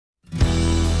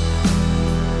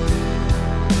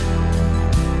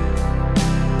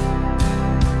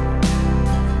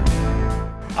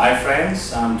Hi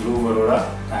friends, I'm Dhruv Arora.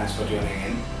 Thanks for tuning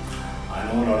in.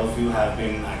 I know a lot of you have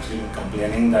been actually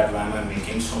complaining that why am I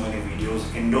making so many videos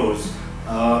indoors.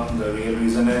 The real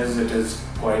reason is it is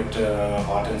quite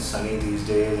hot and sunny these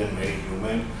days and very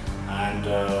humid,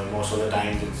 and most of the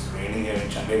times it's raining here in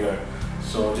Chandigarh.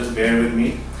 So just bear with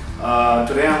me.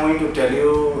 Today I'm going to tell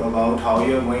you about how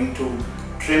you're going to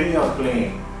trim your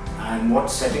plane and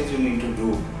what settings you need to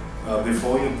do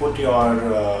before you put your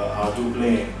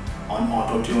Arduplane on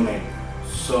auto-tuning.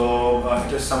 So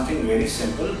it is something very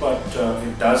simple, but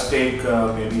it does take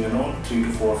maybe 3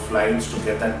 to 4 flights to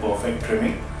get that perfect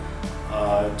trimming.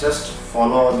 Just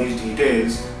follow all these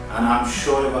details and I'm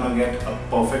sure you're going to get a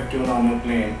perfect tune on your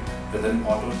plane with an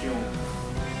auto-tune.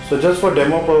 So just for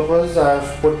demo purpose,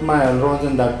 I've put my ailerons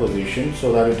in that position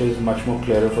so that it is much more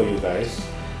clearer for you guys.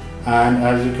 And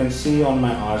as you can see on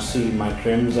my RC, my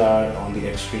trims are on the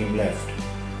extreme left.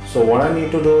 So what I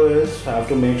need to do is I have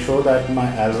to make sure that my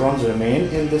ailerons remain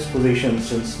in this position,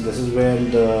 since this is where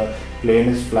the plane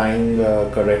is flying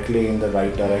correctly in the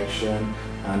right direction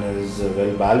and is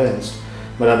well balanced.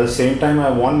 But at the same time,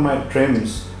 I want my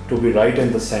trims to be right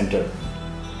in the center.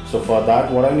 So for that,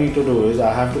 what I need to do is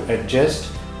I have to adjust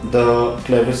the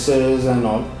clevises and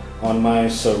all on my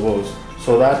servos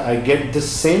so that I get the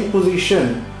same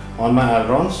position on my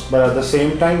ailerons, but at the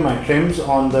same time my trims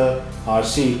on the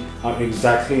RC are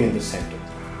exactly in the center.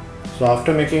 So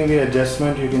after making the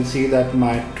adjustment, you can see that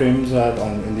my trims are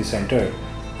in the center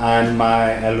and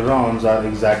my ailerons are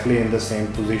exactly in the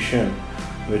same position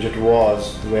which it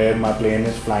was where my plane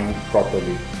is flying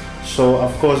properly. So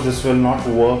of course this will not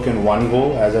work in one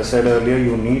go. As I said earlier,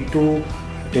 you need to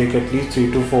take at least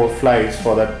 3 to 4 flights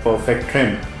for that perfect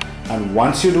trim, and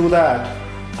once you do that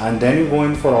and then you go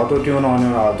in for auto tune on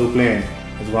your Arduplane,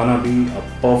 it's gonna be a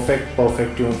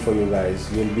perfect tune for you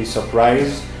guys. You'll be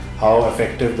surprised how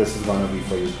effective this is gonna be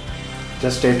for you.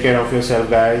 Just take care of yourself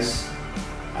guys.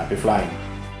 Happy flying.